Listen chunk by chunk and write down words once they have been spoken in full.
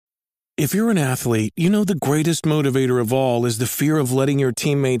If you're an athlete, you know the greatest motivator of all is the fear of letting your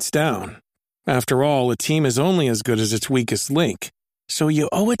teammates down. After all, a team is only as good as its weakest link. So you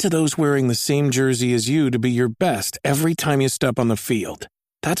owe it to those wearing the same jersey as you to be your best every time you step on the field.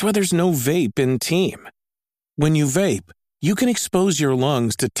 That's why there's no vape in team. When you vape, you can expose your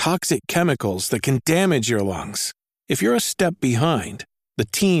lungs to toxic chemicals that can damage your lungs. If you're a step behind, the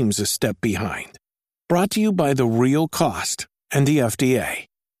team's a step behind. Brought to you by The Real Cost and the FDA.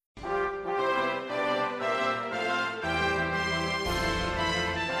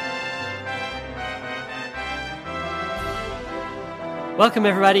 Welcome,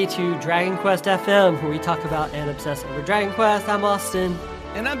 everybody, to Dragon Quest FM, where we talk about and obsess over Dragon Quest. I'm Austin.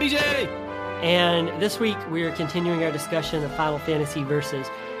 And I'm BJ. And this week, we are continuing our discussion of Final Fantasy versus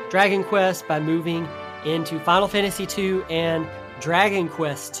Dragon Quest by moving into Final Fantasy II and Dragon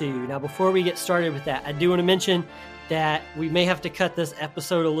Quest II. Now, before we get started with that, I do want to mention that we may have to cut this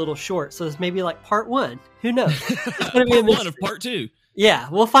episode a little short. So this may be like part one. Who knows? It's going to be part one of part two. Yeah,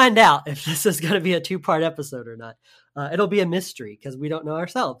 we'll find out if this is going to be a two-part episode or not. It'll be a mystery because we don't know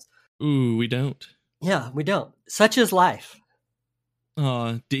ourselves. Ooh, we don't. Yeah, we don't. Such is life.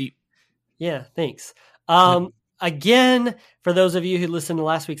 Deep. Yeah, thanks. Again, for those of you who listened to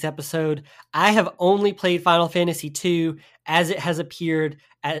last week's episode, I have only played Final Fantasy II as it has appeared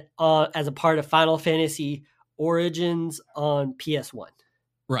as a part of Final Fantasy Origins on PS1.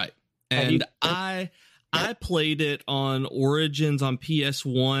 Right. And I played it on Origins on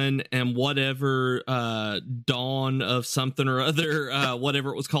PS1 and whatever Dawn of something or other,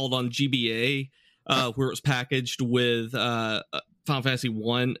 whatever it was called on GBA, where it was packaged with Final Fantasy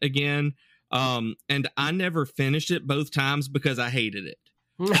 1 again. And I never finished it both times because I hated it.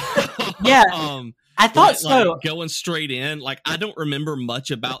 Yeah, I thought so. Like, going straight in, like, I don't remember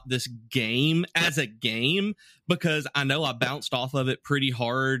much about this game as a game because I know I bounced off of it pretty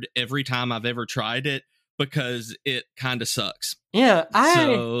hard every time I've ever tried it, because it kind of sucks. Yeah,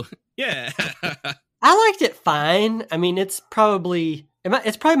 yeah. I liked it fine. I mean, it's probably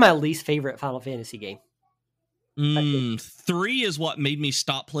my least favorite Final Fantasy game. 3 is what made me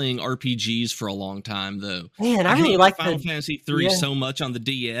stop playing RPGs for a long time, though. Man, I really like Final Fantasy 3 so much on the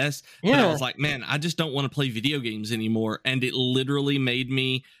DS. Yeah. But I was like, man, I just don't want to play video games anymore. And it literally made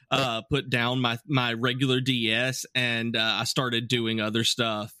me put down my regular DS, and I started doing other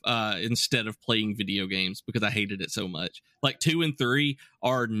stuff instead of playing video games because I hated it so much. Like 2 and 3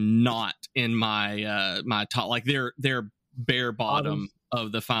 are not in my my top. Like they're bare bottom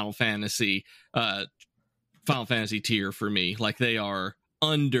of the Final Fantasy tier for me. Like they are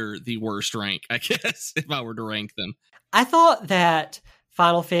under the worst rank, I guess, if I were to rank them. I thought that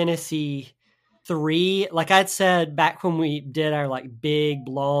Final Fantasy 3, like I'd said back when we did our like big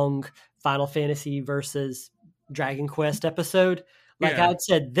long Final Fantasy versus Dragon Quest episode, like I'd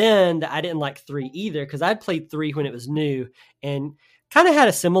said then that I didn't like 3 either because I'd played 3 when it was new and kind of had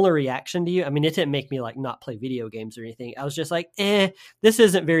a similar reaction to you. I mean, it didn't make me like not play video games or anything. I was just like, this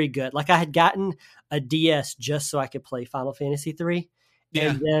isn't very good. Like I had gotten a DS just so I could play Final Fantasy 3.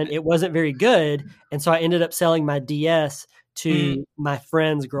 And then it wasn't very good. And so I ended up selling my DS to my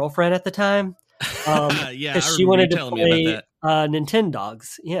friend's girlfriend at the time. She wanted to play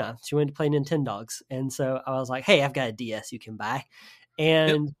Nintendogs. Yeah, she wanted to play Nintendogs. And so I was like, hey, I've got a DS you can buy.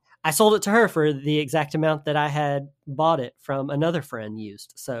 And I sold it to her for the exact amount that I had bought it from another friend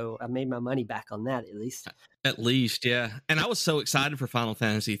used. So I made my money back on that at least. At least, yeah. And I was so excited for Final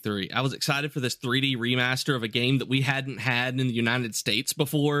Fantasy 3. I was excited for this 3D remaster of a game that we hadn't had in the United States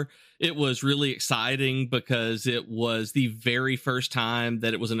before. It was really exciting because it was the very first time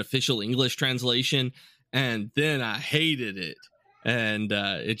that it was an official English translation. And then I hated it. And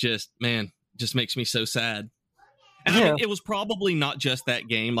it just makes me so sad. And I mean, it was probably not just that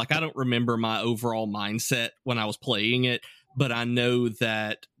game. Like, I don't remember my overall mindset when I was playing it, but I know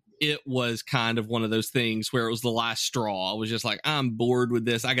that it was kind of one of those things where it was the last straw. I was just like, I'm bored with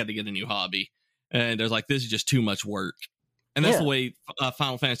this. I got to get a new hobby. And I was like, this is just too much work. And that's the way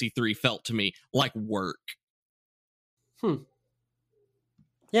Final Fantasy 3 felt to me, like work.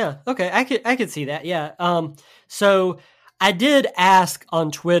 Yeah. Okay. I could see that. Yeah. So I did ask on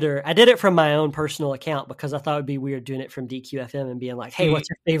Twitter. I did it from my own personal account because I thought it'd be weird doing it from DQFM and being like, hey, what's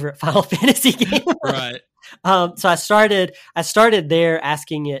your favorite Final Fantasy game? Right. So I started there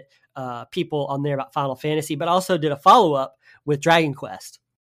asking it people on there about Final Fantasy, but also did a follow-up with Dragon Quest.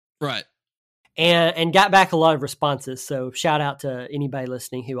 Right. And got back a lot of responses. So shout out to anybody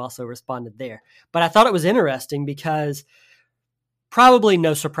listening who also responded there. But I thought it was interesting because probably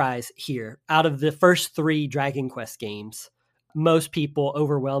no surprise here. Out of the first 3 Dragon Quest games, most people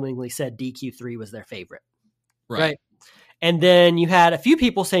overwhelmingly said DQ3 was their favorite. Right. And then you had a few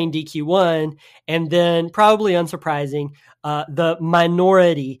people saying DQ1, and then probably unsurprising, the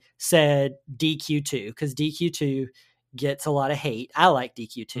minority said DQ2 because DQ2 gets a lot of hate. I like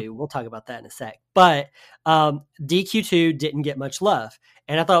DQ2. We'll talk about that in a sec. But DQ2 didn't get much love.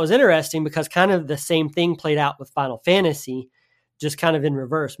 And I thought it was interesting because kind of the same thing played out with Final Fantasy, just kind of in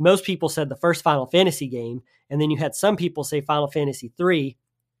reverse. Most people said the first Final Fantasy game, and then you had some people say Final Fantasy 3,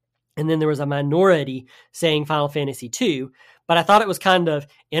 and then there was a minority saying Final Fantasy 2. But I thought it was kind of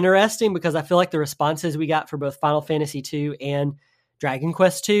interesting because I feel like the responses we got for both Final Fantasy 2 and Dragon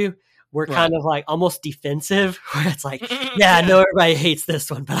Quest 2 were kind of like almost defensive, where it's like, yeah, I know everybody hates this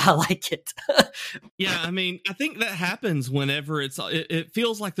one, but I like it. Yeah, I mean, I think that happens whenever it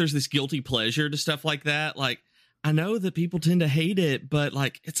feels like there's this guilty pleasure to stuff like that. Like, I know that people tend to hate it, but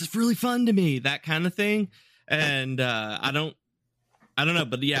like, it's really fun to me, that kind of thing. And I don't know,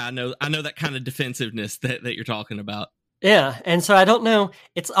 but yeah, I know that kind of defensiveness that you're talking about. Yeah, and so I don't know.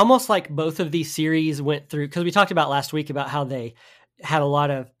 It's almost like both of these series went through, because we talked about last week about how they had a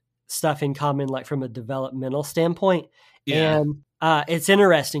lot of stuff in common, like from a developmental standpoint. Yeah. And it's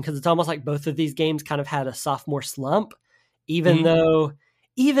interesting because it's almost like both of these games kind of had a sophomore slump, even though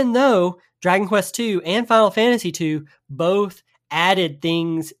Dragon Quest 2 and Final Fantasy 2 both added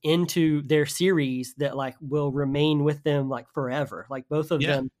things into their series that like will remain with them like forever. Like both of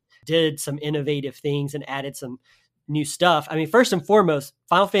them did some innovative things and added some new stuff. I mean, first and foremost,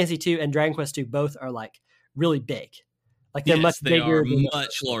 Final Fantasy 2 and Dragon Quest 2 both are like really big. Like they're much bigger. They are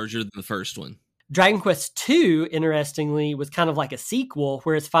much larger than the first one. Dragon Quest 2, interestingly, was kind of like a sequel,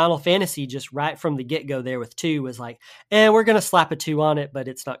 whereas Final Fantasy just right from the get-go there with 2 was like, we're going to slap a 2 on it, but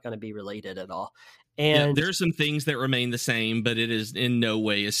it's not going to be related at all. And there are some things that remain the same, but it is in no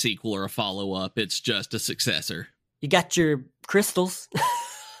way a sequel or a follow-up. It's just a successor. You got your crystals.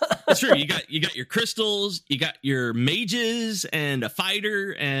 That's true. You got your crystals, you got your mages and a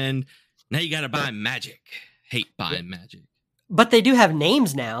fighter, and now you got to buy magic. Hate buying magic. But they do have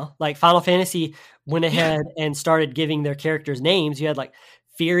names now. Like Final Fantasy went ahead and started giving their characters names. You had like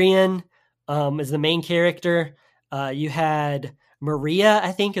Firion as the main character. You had Maria,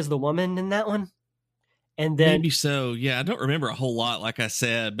 I think, is the woman in that one. And then maybe so. Yeah, I don't remember a whole lot, like I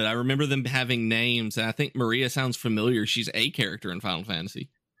said, but I remember them having names. And I think Maria sounds familiar. She's a character in Final Fantasy.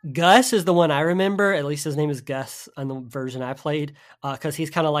 Gus is the one I remember. At least his name is Gus on the version I played, because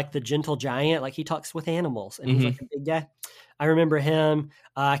he's kind of like the gentle giant. Like he talks with animals, and he's like a big guy. I remember him.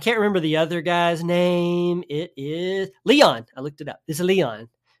 I can't remember the other guy's name. It is Leon. I looked it up. This is Leon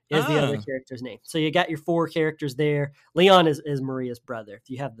is the other character's name. So you got your 4 characters there. Leon is Maria's brother.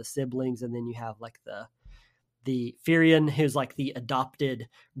 You have the siblings, and then you have like the Firion, who's like the adopted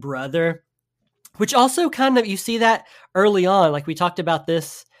brother, which also kind of, you see that early on. Like we talked about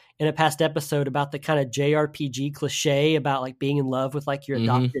this in a past episode about the kind of JRPG cliche about like being in love with like your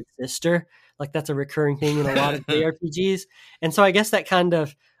adopted sister. Like that's a recurring thing in a lot of JRPGs. And so I guess that kind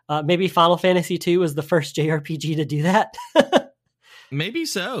of, maybe Final Fantasy 2 was the first JRPG to do that. Maybe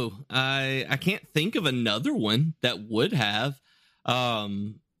so. I can't think of another one that would have. I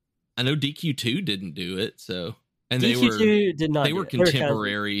know DQ2 didn't do it, so, and DQ2 did not. They were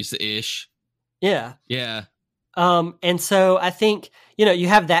contemporaries ish. Yeah. Yeah. And so I think, you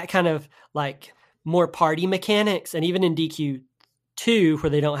have that kind of like more party mechanics, and even in DQ2 where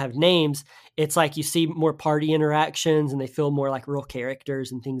they don't have names, it's like you see more party interactions and they feel more like real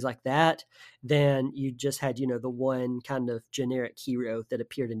characters and things like that than you just had, the one kind of generic hero that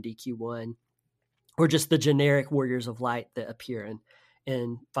appeared in DQ1, or just the generic Warriors of Light that appear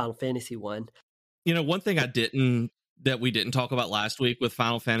in Final Fantasy 1. One thing that we didn't talk about last week with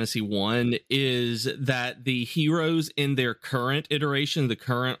Final Fantasy 1 is that the heroes in their current iteration, the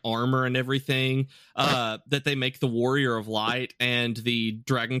current armor and everything, that they make the Warrior of Light and the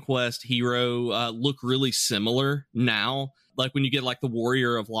Dragon Quest hero look really similar now. Like when you get like the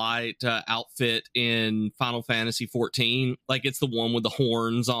Warrior of Light outfit in Final Fantasy 14, like it's the one with the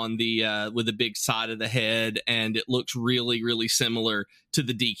horns on with the big side of the head, and it looks really, really similar to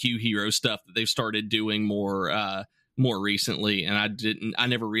the DQ hero stuff that they've started doing more recently. And I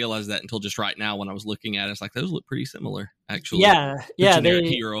never realized that until just right now when I was looking at it. It's like those look pretty similar, actually. Yeah, the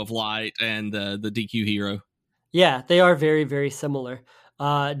Hero of Light and the DQ hero. Yeah, they are very, very similar.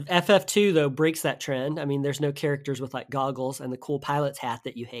 FF2 though breaks that trend. I mean, there's no characters with like goggles and the cool pilot's hat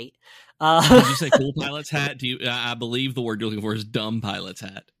that you hate. Did you say cool pilot's hat? I believe the word you're looking for is dumb pilot's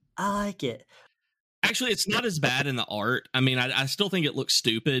hat. I like it. Actually, it's not as bad in the art. I mean, I still think it looks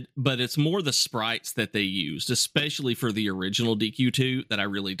stupid, but it's more the sprites that they used, especially for the original DQ2, that I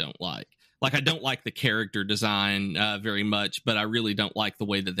really don't like. Like, I don't like the character design very much, but I really don't like the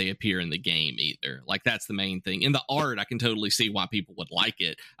way that they appear in the game either. Like, that's the main thing. In the art, I can totally see why people would like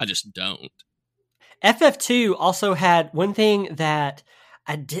it. I just don't. FF2 also had one thing that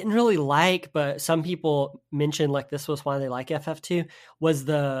I didn't really like, but some people mentioned like this was why they like FF2, was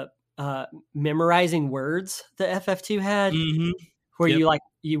the memorizing words that FF2 had, where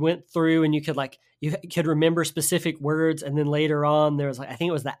you went through and you could remember specific words, and then later on there was like, I think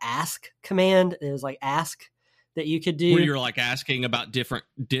it was the ask command. It was like ask that you could do, where you're like asking about different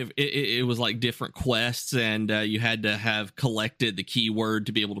it was like different quests, and you had to have collected the keyword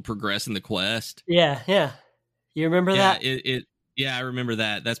to be able to progress in the quest. Yeah, you remember that? Yeah, I remember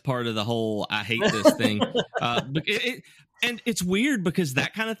that. That's part of the whole I hate this thing. And it's weird because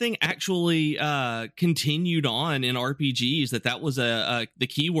that kind of thing actually continued on in RPGs. That was the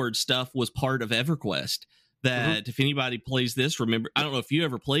keyword stuff was part of EverQuest. That if anybody plays this, remember, I don't know if you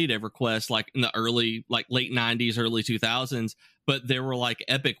ever played EverQuest like in the late 90s, early 2000s, but there were like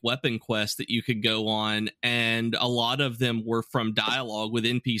epic weapon quests that you could go on, and a lot of them were from dialogue with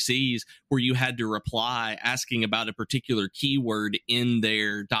NPCs where you had to reply asking about a particular keyword in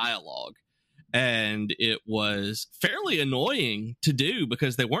their dialogue. And it was fairly annoying to do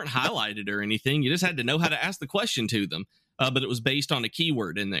because they weren't highlighted or anything. You just had to know how to ask the question to them. But it was based on a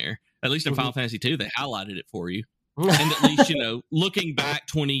keyword in there. At least in Final Fantasy II, they highlighted it for you. And at least, looking back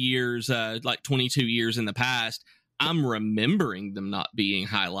 20 years, like 22 years in the past, I'm remembering them not being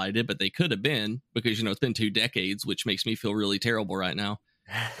highlighted, but they could have been because, it's been 2 decades, which makes me feel really terrible right now.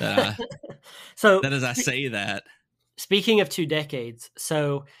 So that as I say that. Speaking of 2 decades,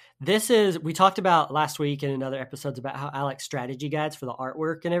 so we talked about last week and in other episodes about how I like strategy guides for the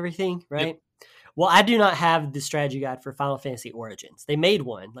artwork and everything, right? Yep. Well, I do not have the strategy guide for Final Fantasy Origins. They made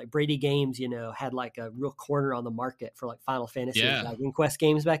one, like Brady Games, had like a real corner on the market for like Final Fantasy and Dragon Quest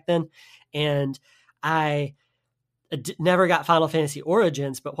games back then. And I never got Final Fantasy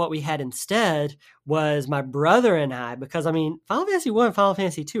Origins, but what we had instead was my brother and I, because Final Fantasy 1 and Final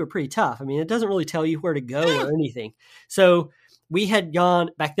Fantasy 2 are pretty tough. It doesn't really tell you where to go or anything. So we had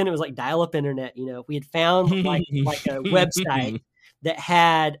gone, back then it was like dial-up internet, we had found like a website that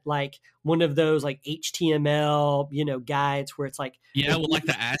had like one of those like HTML, guides where it's like, like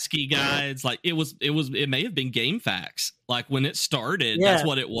the ASCII guides. Like it may have been GameFAQs. Like when it started, that's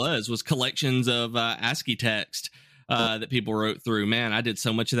what it was collections of ASCII text that people wrote through. Man, I did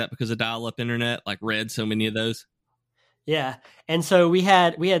so much of that because of dial-up internet, like read so many of those. Yeah. And so we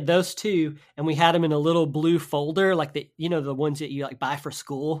had those two, and we had them in a little blue folder, like the ones that you like buy for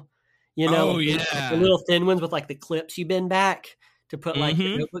school, the little thin ones with like the clips you bend back to put like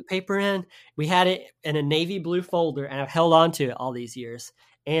the notebook paper in. We had it in a navy blue folder, and I've held on to it all these years.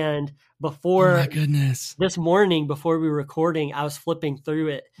 And before, oh my goodness, this morning before we were recording, I was flipping through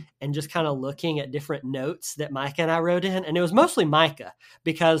it and just kind of looking at different notes that Micah and I wrote in. And it was mostly Micah,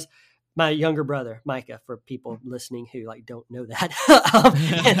 because my younger brother, Micah, for people listening who like don't know that.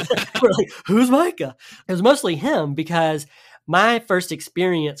 And we're like, who's Micah? It was mostly him, because my first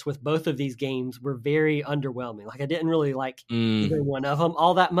experience with both of these games were very underwhelming. Like I didn't really like either one of them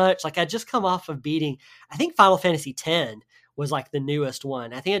all that much. Like I just come off of beating, I think Final Fantasy X was like the newest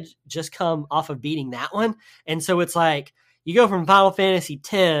one. I think I'd just come off of beating that one. And so it's like you go from Final Fantasy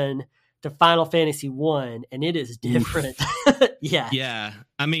X to Final Fantasy 1, and it is different. Yeah.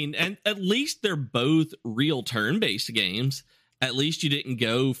 And at least they're both real turn-based games. At least you didn't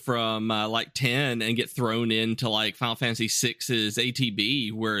go from like 10 and get thrown into like Final Fantasy 6's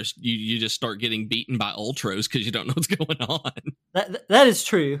ATB, where you just start getting beaten by Ultros because you don't know what's going on. That is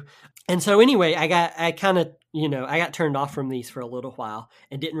true. And so anyway, I got turned off from these for a little while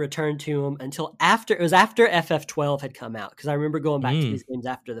and didn't return to them until after FF12 had come out, because I remember going back to these games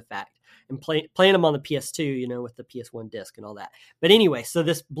after the fact and playing them on the PS2, with the PS1 disc and all that. But anyway, so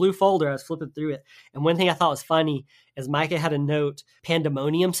this blue folder, I was flipping through it, and one thing I thought was funny is Micah had a note,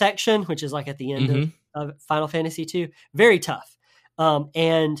 Pandemonium section, which is like at the end of Final Fantasy 2. Very tough.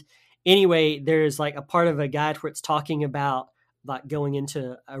 And anyway, there's like a part of a guide where it's talking about like going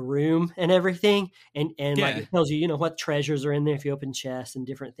into a room and everything, and like it tells you, what treasures are in there if you open chests and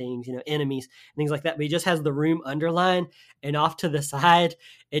different things, enemies and things like that. But he just has the room underlined, and off to the side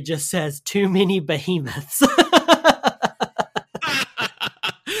it just says too many behemoths.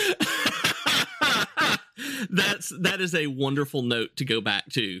 That is a wonderful note to go back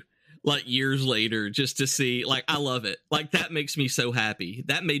to like years later, just to see. Like, I love it. Like, that makes me so happy.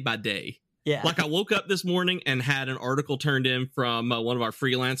 That made my day. Yeah. Like I woke up this morning and had an article turned in from one of our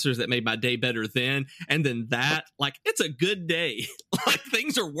freelancers that made my day better then. And then that, like, it's a good day. Like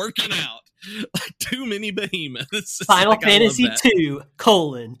things are working out. Like too many behemoths. Final like, Fantasy 2,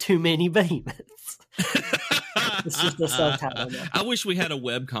 too many behemoths. It's just the subtitle now. I wish we had a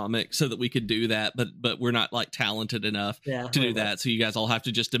web comic so that we could do that, but we're not like talented enough to do that. So you guys all have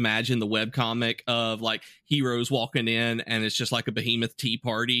to just imagine the web comic of like heroes walking in and it's just like a behemoth tea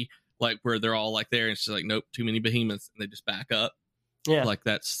party, like where they're all like there and it's just like, nope, too many behemoths, and they just back up. Yeah. Like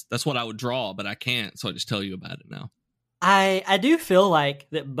that's what I would draw, but I can't, so I just tell you about it now. I do feel like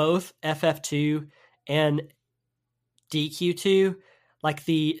that both FF2 and DQ2, like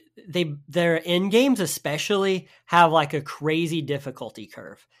their end games especially have like a crazy difficulty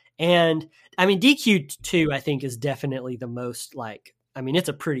curve. And I mean, DQ2 I think is definitely the most like, I mean, it's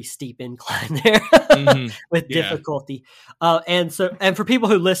a pretty steep incline there with difficulty. And for people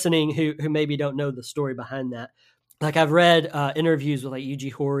who listening who maybe don't know the story behind that, like I've read interviews with like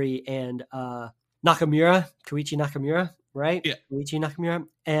Yuji Horii and Koichi Nakamura, right? Yeah. Koichi Nakamura.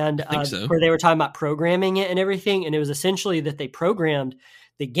 And so. Where they were talking about programming it and everything. And it was essentially that they programmed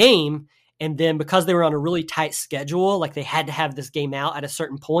the game. And then because they were on a really tight schedule, like they had to have this game out at a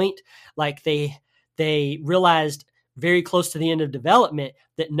certain point, like they realized very close to the end of development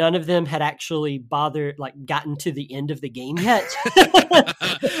that none of them had actually gotten to the end of the game yet.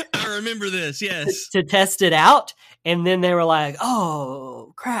 I remember this, yes. to test it out. And then they were like,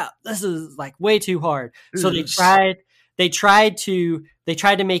 oh crap, this is like way too hard. So they tried to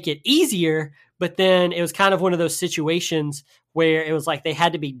make it easier, but then it was kind of one of those situations where it was like they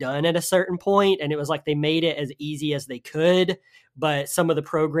had to be done at a certain point, and it was like they made it as easy as they could, but some of the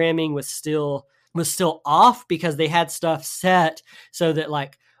programming was still off because they had stuff set so that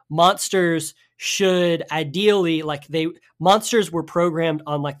like monsters should ideally monsters were programmed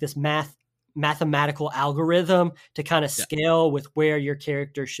on like this mathematical algorithm to kind of scale with where your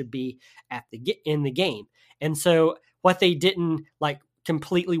character should be in the game. And so what they didn't like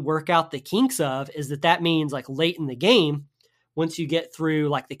completely work out the kinks of is that means like late in the game, once you get through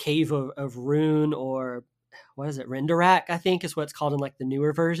like the cave of Rune, or what is it, Renderak, I think is what it's called in like the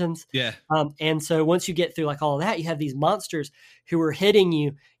newer versions. Yeah. And so once you get through like all of that, you have these monsters who are hitting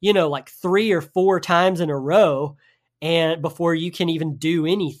you, like 3 or 4 times in a row, and before you can even do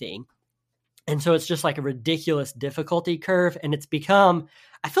anything. And so it's just like a ridiculous difficulty curve. And it's become,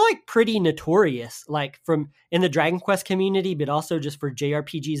 I feel like, pretty notorious, like from in the Dragon Quest community, but also just for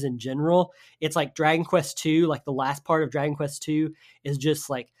JRPGs in general. It's like Dragon Quest 2, like the last part of Dragon Quest 2 is just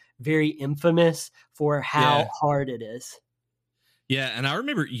like very infamous for how hard it is. Yeah, and I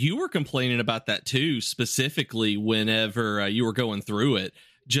remember you were complaining about that too, specifically whenever you were going through it.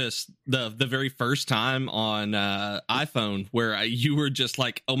 Just the very first time on iPhone, where you were just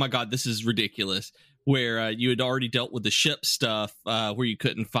like, oh my God, this is ridiculous. Where you had already dealt with the ship stuff, where you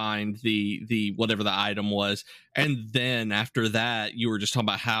couldn't find the whatever the item was. And then after that, you were just talking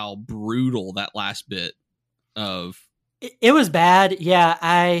about how brutal that last bit of... It was bad.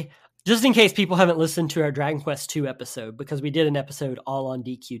 Yeah, just in case people haven't listened to our Dragon Quest 2 episode, because we did an episode all on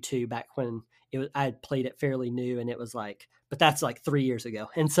DQ2 back when I had played it fairly new, and it was like, but that's like 3 years ago.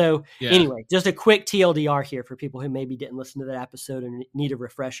 And so anyway, just a quick TLDR here for people who maybe didn't listen to that episode and need a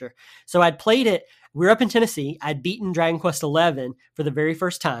refresher. So I'd played it. We were up in Tennessee. I'd beaten Dragon Quest 11 for the very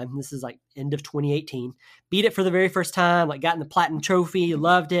first time. This is like end of 2018. Beat it for the very first time, like gotten the platinum trophy,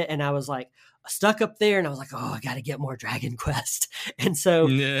 loved it. And I was like stuck up there, and I was like, oh, I got to get more Dragon Quest. And so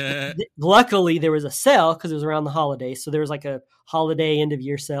luckily there was a sale because it was around the holidays. So there was like a holiday end of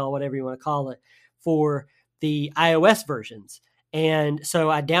year sale, whatever you want to call it, for the iOS versions. And so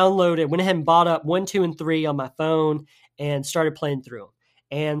I went ahead and bought up 1, 2, and 3 on my phone and started playing through them.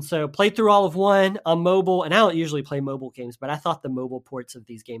 And so played through all of 1 on mobile. And I don't usually play mobile games, but I thought the mobile ports of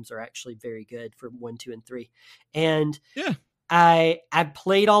these games are actually very good for 1, 2, and 3. And I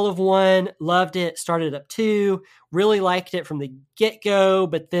played all of 1, loved it, started up 2, really liked it from the get-go,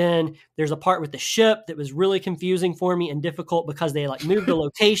 but then there's a part with the ship that was really confusing for me and difficult because they like moved the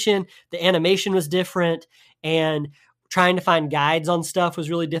location, the animation was different, and trying to find guides on stuff was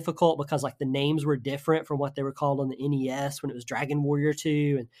really difficult because like the names were different from what they were called on the NES when it was Dragon Warrior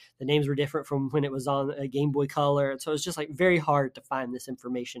 2, and the names were different from when it was on a Game Boy Color. And so it was just like very hard to find this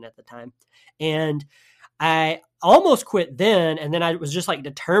information at the time. And I almost quit then, and then I was just like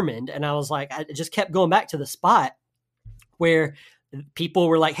determined, and I was like, I just kept going back to the spot where people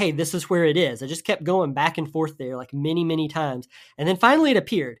were like, hey, this is where it is. I just kept going back and forth there like many, many times. And then finally it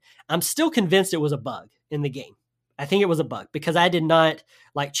appeared. I'm still convinced it was a bug in the game. I think it was a bug because I did not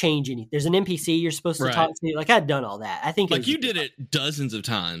like change anything. There's an NPC you're supposed to talk to. Like I'd done all that. I think like you did it dozens of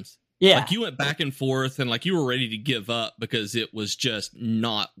times. Yeah. Like you went back and forth and like you were ready to give up because it was just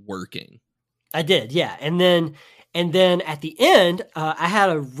not working. I did, yeah. And then at the end, I had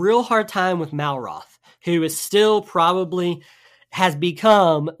a real hard time with Malroth, who is still probably has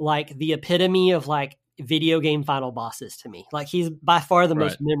become like the epitome of like video game final bosses to me. Like he's by far the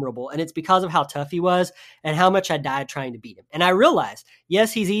most memorable, and it's because of how tough he was and how much I died trying to beat him. And I realized,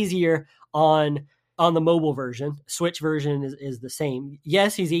 yes, he's easier on the mobile version. Switch version is the same.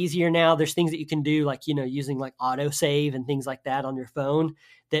 Yes, he's easier now. There's things that you can do, like, using like auto save and things like that on your phone.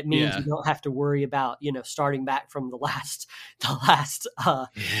 That means you don't have to worry about, starting back from the last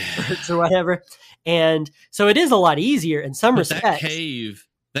or whatever. And so it is a lot easier in some respects.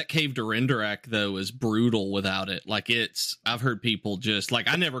 That cave to Renderak, though, is brutal without it. Like I've heard people just like,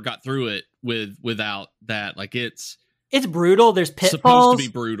 I never got through it without that. Like it's brutal. There's pitfalls. Supposed to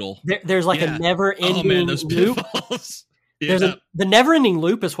be brutal. There's like a never-ending loop. The never-ending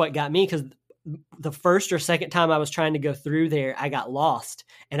loop is what got me, because the first or second time I was trying to go through there, I got lost,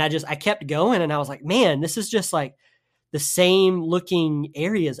 and I kept going, and I was like, man, this is just like the same looking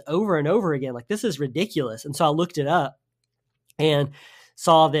areas over and over again. Like, this is ridiculous. And so I looked it up and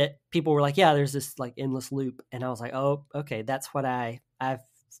saw that people were like, yeah, there's this like endless loop, and I was like, oh, okay, that's what I've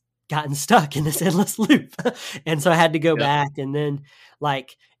gotten stuck in this endless loop. And so I had to go back, and then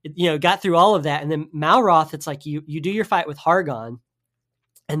like, got through all of that. And then Malroth, it's like you do your fight with Hargon,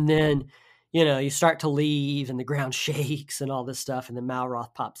 and then, you start to leave and the ground shakes and all this stuff. And then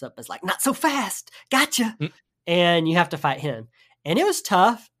Malroth pops up as like, not so fast. Gotcha. And you have to fight him. And it was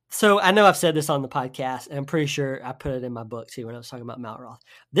tough. So I know I've said this on the podcast, and I'm pretty sure I put it in my book too when I was talking about Malroth.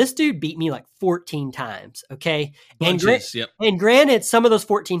 This dude beat me like 14 times, okay? Bunches, and granted, some of those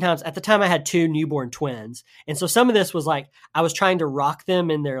 14 times, at the time I had 2 newborn twins. And so some of this was like, I was trying to rock them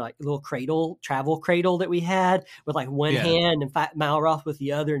in their like little travel cradle that we had with like one hand, and fight Malroth with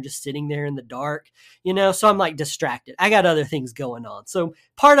the other, and just sitting there in the dark, so I'm like distracted. I got other things going on. So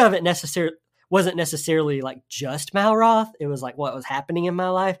part of it wasn't necessarily like just Malroth. It was like what was happening in my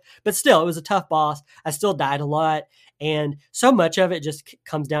life, but still, it was a tough boss. I still died a lot. And so much of it just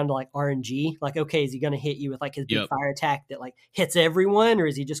comes down to like RNG. Like, okay, is he going to hit you with like his big fire attack that like hits everyone, or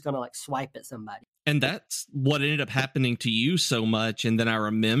is he just going to like swipe at somebody? And that's what ended up happening to you so much. And then I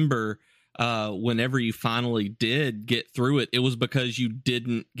remember whenever you finally did get through it, it was because you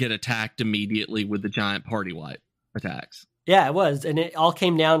didn't get attacked immediately with the giant party wipe attacks. Yeah, it was. And it all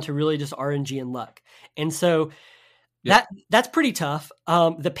came down to really just RNG and luck. And so that's pretty tough.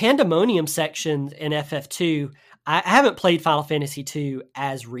 The Pandemonium sections in FF2, I haven't played Final Fantasy II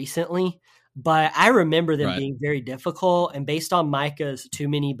as recently, but I remember them being very difficult. And based on Micah's Too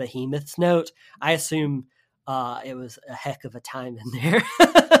Many Behemoths note, I assume it was a heck of a time in there.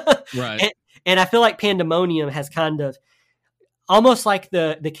 Right. And I feel like Pandemonium has kind of, almost like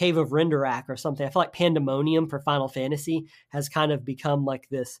the Cave of Renderak or something. I feel like Pandemonium for Final Fantasy has kind of become like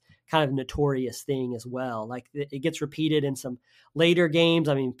this kind of notorious thing as well. Like it gets repeated in some later games.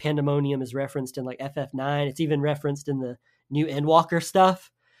 I mean, Pandemonium is referenced in like FF9. It's even referenced in the new Endwalker stuff.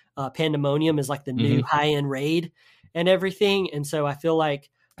 Pandemonium is like the new high-end raid and everything. And so I feel like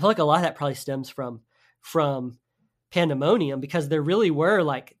a lot of that probably stems from Pandemonium, because there really were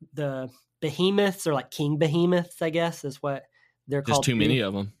like the behemoths, or like king behemoths, I guess is what they're called. There's too many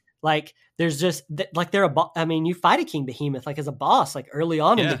of them. Like there's just like you fight a king behemoth like as a boss like early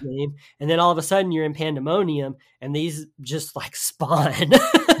on in the game, and then all of a sudden you're in Pandemonium and these just like spawn.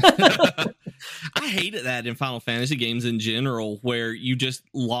 I hated that in Final Fantasy games in general, where you just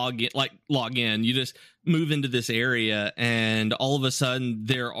log in, you just move into this area, and all of a sudden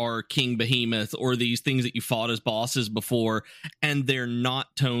there are king behemoth or these things that you fought as bosses before, and they're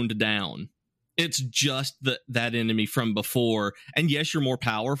not toned down. It's just that enemy from before. And yes, you're more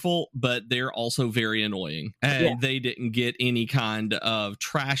powerful, but they're also very annoying. And they didn't get any kind of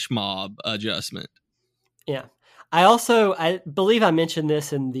trash mob adjustment. Yeah. I believe I mentioned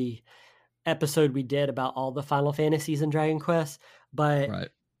this in the episode we did about all the Final Fantasies and Dragon Quest, but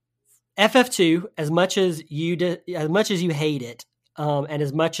FF2, as much as you hate it, and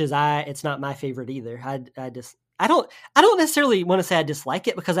as much as it's not my favorite either. I don't necessarily want to say I dislike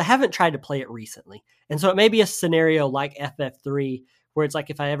it, because I haven't tried to play it recently. And so it may be a scenario like FF3 where it's like,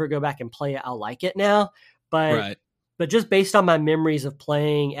 if I ever go back and play it, I'll like it now. But just based on my memories of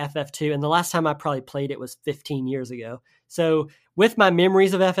playing FF2, and the last time I probably played it was 15 years ago. So with my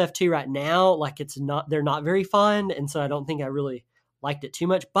memories of FF2 right now, like they're not very fond. And so I don't think I really liked it too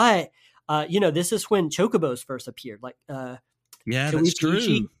much. But, this is when Chocobos first appeared. Like, that's true.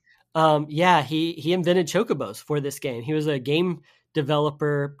 He invented Chocobos for this game. He was a game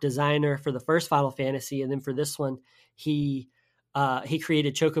designer for the first Final Fantasy, and then for this one, he He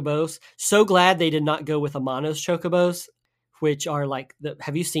created chocobos. So glad they did not go with Amano's chocobos, which are like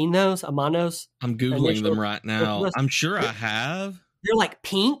have you seen those Amano's? I'm Googling them right now. I'm sure I have. They're like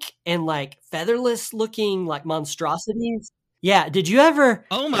pink and like featherless looking like monstrosities. Yeah. Did you ever?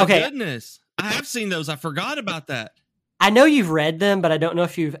 Oh my goodness. I have seen those. I forgot about that. I know you've read them, but I don't know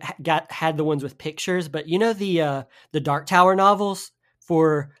if you've had the ones with pictures. But you know the Dark Tower novels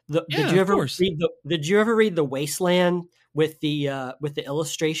for the. Yeah, did you ever read the Wasteland with the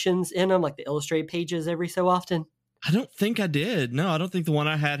illustrations in them, like the illustrated pages every so often? I don't think I did. No, I don't think the one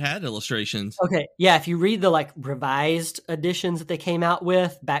I had illustrations. Okay, yeah. If you read the like revised editions that they came out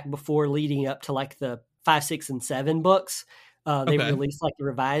with back before leading up to like the 5, 6, and 7 books, they released like the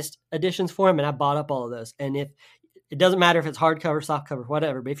revised editions for them, and I bought up all of those. And if it doesn't matter if it's hardcover, softcover,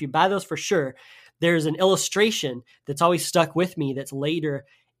 whatever, but if you buy those for sure, there's an illustration that's always stuck with me that's later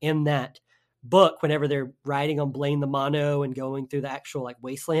in that book whenever they're riding on Blaine the Mono and going through the actual like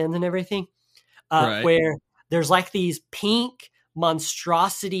wasteland and everything, where there's like these pink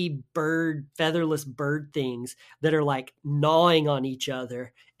monstrosity featherless bird things that are like gnawing on each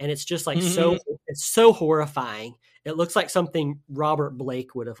other. And it's just like it's so horrifying. It looks like something Robert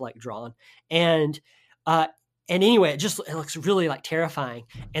Blake would have like drawn. And anyway, it looks really like terrifying.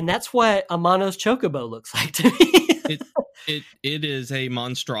 And that's what Amano's chocobo looks like to me. It is a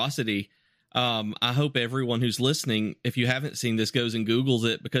monstrosity. I hope everyone who's listening, if you haven't seen this, goes and Googles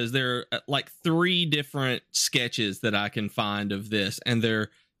it, because there are like 3 different sketches that I can find of this, and they're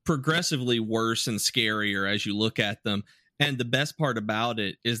progressively worse and scarier as you look at them. And the best part about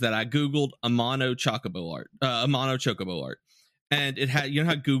it is that I Googled Amano chocobo art, and it had, you know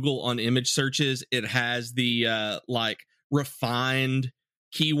how Google on image searches, it has the like refined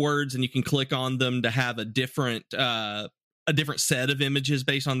keywords, and you can click on them to have a different set of images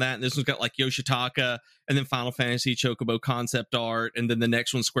based on that. And this one's got like Yoshitaka, and then Final Fantasy chocobo concept art, and then the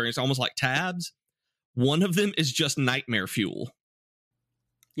next one's Square. It's almost like tabs. One of them is just nightmare fuel.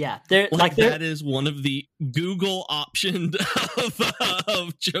 Yeah, that is one of the Google optioned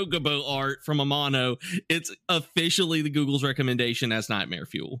of chocobo art from Amano. It's officially the Google's recommendation as nightmare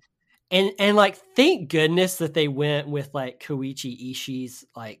fuel. And like, thank goodness that they went with like Koichi Ishii's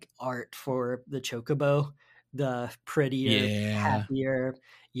like art for the chocobo, the prettier, happier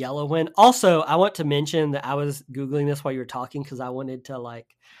yellow one. Also, I want to mention that I was Googling this while you were talking because I wanted to like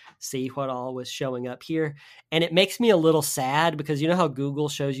see what all was showing up here. And it makes me a little sad because you know how Google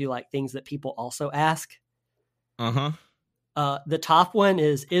shows you like things that people also ask? The top one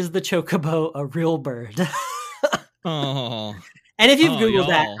is the chocobo a real bird? Oh. And if you've Googled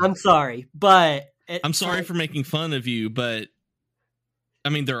that, I'm sorry, but I'm sorry for making fun of you, but I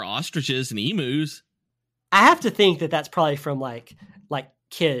mean, there are ostriches and emus. I have to think that that's probably from like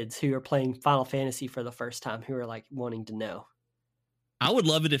kids who are playing Final Fantasy for the first time who are like wanting to know. I would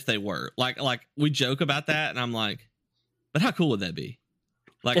love it if they were like we joke about that, and I'm like, but how cool would that be?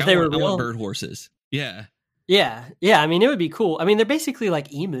 Like, I want bird horses. Yeah. I mean, it would be cool. I mean, they're basically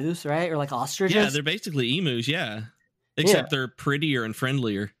like emus, right? Or like ostriches. Yeah, they're basically emus. Yeah, except they're prettier and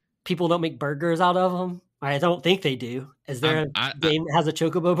friendlier. People don't make burgers out of them. I don't think they do. Is there a game that has a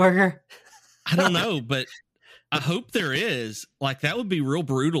chocobo burger? I don't know, but I hope there is. Like, that would be real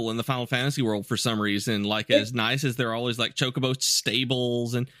brutal in the Final Fantasy world for some reason. Like, as nice as they're always like chocobo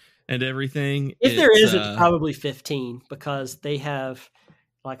stables and everything. If there is, it's probably 15 because they have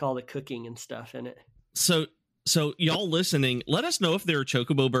like all the cooking and stuff in it. So y'all listening, let us know if there are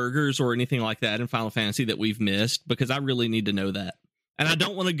chocobo burgers or anything like that in Final Fantasy that we've missed, because I really need to know that. And I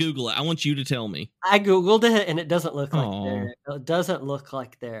don't want to Google it. I want you to tell me. I Googled it and it doesn't look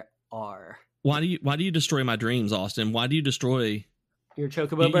like there are. Why do you destroy my dreams, Austin? Why do you destroy your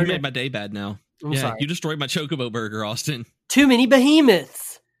chocobo burger? You made my day bad now. I'm sorry. You destroyed my chocobo burger, Austin. Too many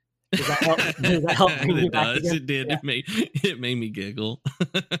behemoths. Does that help? It does. It did. Yeah. It made me giggle.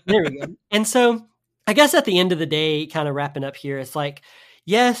 There we go. And so I guess at the end of the day, kind of wrapping up here, it's like,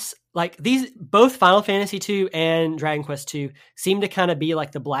 yes, like these both Final Fantasy 2 and Dragon Quest 2 seem to kind of be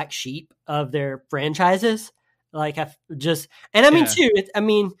like the black sheep of their franchises. Like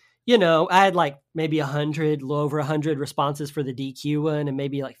you know, I had like maybe 100, a little over 100 responses for the DQ one and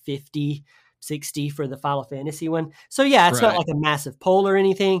maybe like 50, 60 for the Final Fantasy one. So yeah, it's not like a massive poll or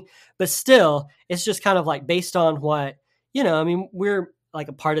anything, but still it's just kind of like based on what, you know, I mean, we're like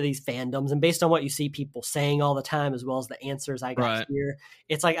a part of these fandoms and based on what you see people saying all the time, as well as the answers I got here,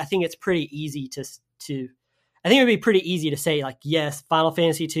 it's like, I think it's pretty easy I think it would be pretty easy to say like, yes, Final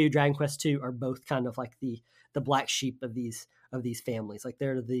Fantasy 2, Dragon Quest 2 are both kind of like the black sheep of these families. Like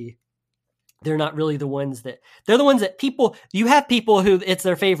they're not really the ones that people, you have people who it's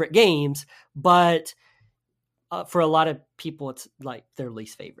their favorite games, but for a lot of people, it's like their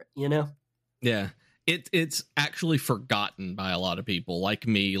least favorite, you know? Yeah. It's actually forgotten by a lot of people like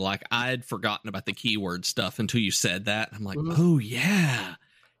me. Like I'd forgotten about the keyword stuff until you said that. I'm like, oh yeah.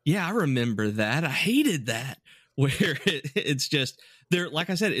 Yeah, I remember that. I hated that. Where it's just there, like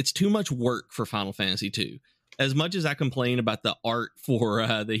I said, it's too much work for Final Fantasy 2. As much as I complain about the art for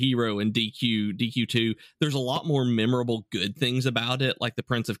the hero in DQ2, there's a lot more memorable good things about it, like the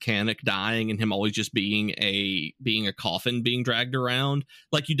Prince of Canuck dying and him always just being a coffin being dragged around.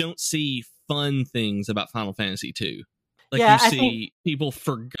 Like you don't see fun things about Final Fantasy 2. Like you see people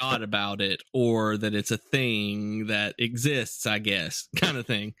forgot about it or that it's a thing that exists, I guess, kind of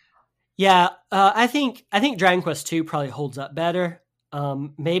thing. Yeah, I think Dragon Quest 2 probably holds up better.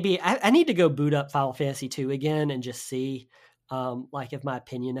 Maybe I need to go boot up Final Fantasy 2 again and just see like if my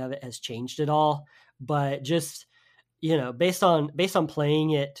opinion of it has changed at all. But just, you know, based on playing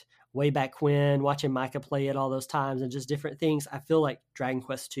it way back when, watching Micah play it all those times and just different things, I feel like Dragon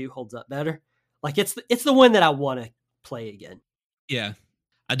Quest 2 holds up better. Like it's the one that I want to play again. Yeah.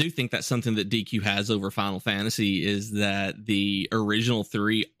 I do think that's something that DQ has over Final Fantasy is that the original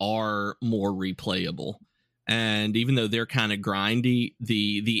 3 are more replayable. And even though they're kind of grindy,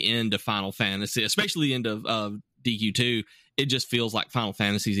 the end of Final Fantasy, especially the end of DQ2, it just feels like Final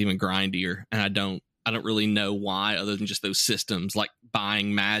Fantasy is even grindier. And I don't really know why, other than just those systems like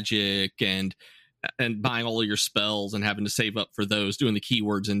buying magic and buying all of your spells and having to save up for those, doing the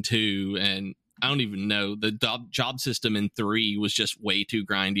keywords in 2. And I don't even know. The job system in 3 was just way too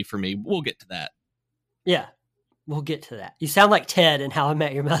grindy for me. We'll get to that. Yeah, we'll get to that. You sound like Ted in How I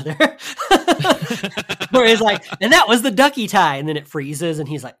Met Your Mother. Where he's like, and that was the ducky tie. And then it freezes and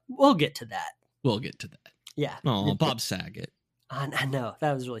he's like, we'll get to that. We'll get to that. Yeah. Oh, Bob Saget. I know.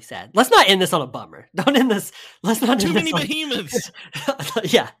 That was really sad. Let's not end this on a bummer. Don't end this. Let's not Too many behemoths.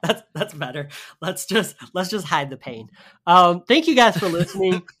 Yeah, that's better. Let's just hide the pain. Thank you guys for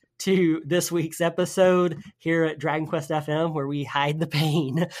listening to this week's episode here at Dragon Quest FM, where we hide the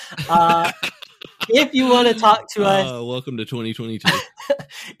pain. If you want to talk to us, welcome to 2022.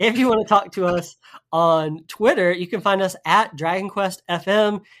 If you want to talk to us on Twitter, you can find us at Dragon Quest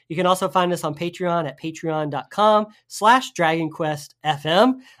FM. You can also find us on Patreon at patreon.com/Dragon Quest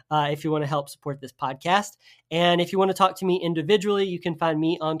FM. If you want to help support this podcast. And if you want to talk to me individually, you can find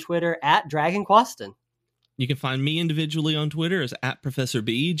me on Twitter at Dragon Quaston. You can find me individually on Twitter as at Professor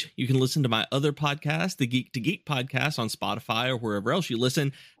Beej. You can listen to my other podcast, the Geek to Geek podcast, on Spotify or wherever else you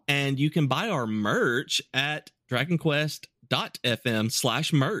listen. And you can buy our merch at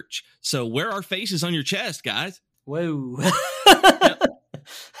dragonquest.fm/merch. So wear our faces on your chest, guys. Whoa.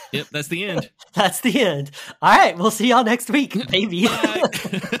 Yep, that's the end. That's the end. All right, we'll see y'all next week, baby. Bye.